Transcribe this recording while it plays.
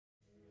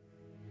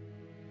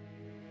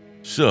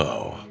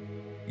So,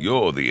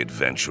 you're the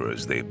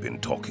adventurers they've been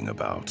talking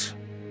about,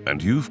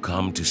 and you've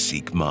come to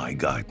seek my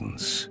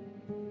guidance.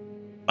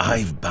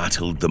 I've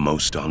battled the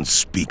most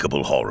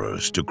unspeakable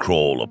horrors to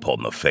crawl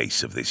upon the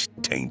face of this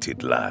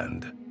tainted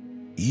land.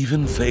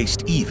 Even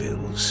faced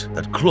evils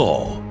that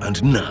claw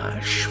and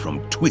gnash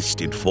from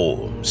twisted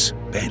forms,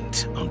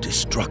 bent on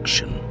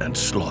destruction and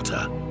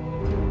slaughter.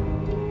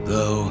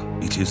 Though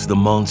it is the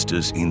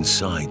monsters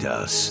inside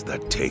us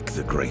that take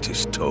the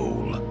greatest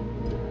toll.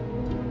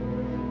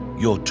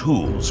 Your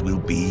tools will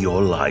be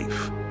your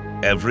life.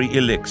 Every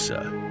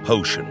elixir,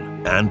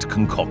 potion, and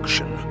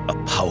concoction,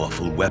 a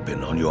powerful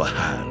weapon on your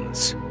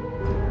hands.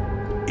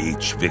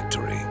 Each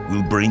victory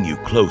will bring you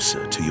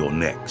closer to your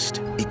next,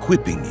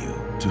 equipping you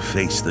to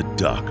face the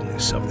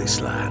darkness of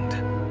this land.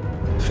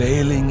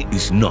 Failing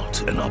is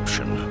not an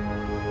option,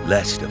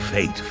 lest a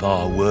fate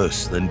far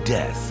worse than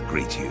death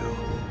greet you.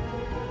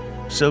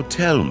 So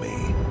tell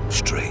me,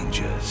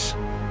 strangers,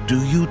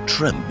 do you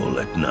tremble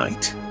at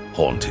night,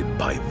 haunted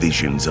by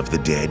visions of the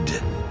dead?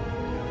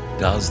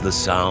 Does the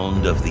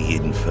sound of the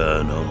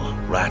infernal,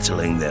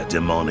 rattling their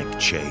demonic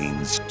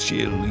chains,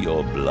 chill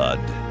your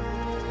blood?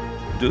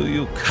 Do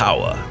you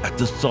cower at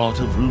the thought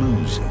of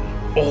losing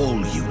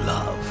all you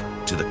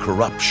love to the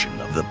corruption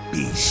of the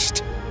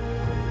beast?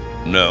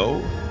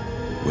 No?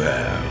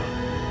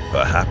 Well,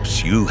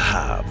 perhaps you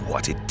have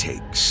what it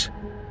takes.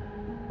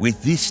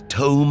 With this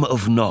tome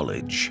of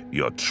knowledge,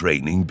 your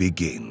training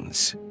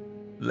begins.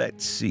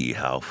 Let's see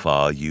how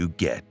far you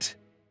get.